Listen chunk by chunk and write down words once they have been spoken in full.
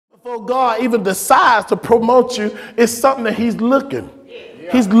Before God even decides to promote you, it's something that he's looking.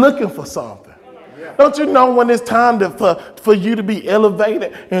 He's looking for something. Don't you know when it's time for you to be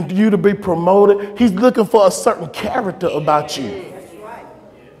elevated and you to be promoted, he's looking for a certain character about you.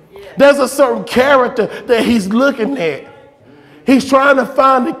 There's a certain character that he's looking at. He's trying to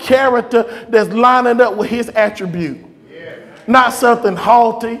find the character that's lining up with his attribute. Not something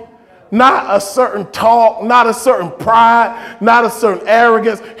haughty, not a certain talk, not a certain pride, not a certain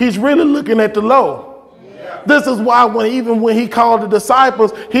arrogance. He's really looking at the low. This is why even when he called the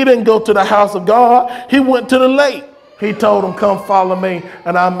disciples, he didn't go to the house of God. He went to the lake. He told them, come follow me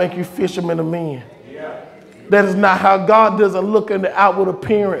and I'll make you fishermen of men. That is not how God doesn't look at the outward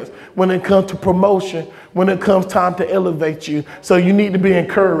appearance when it comes to promotion, when it comes time to elevate you. So you need to be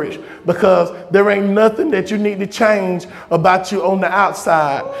encouraged, because there ain't nothing that you need to change about you on the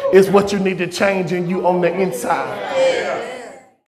outside. It's what you need to change in you on the inside.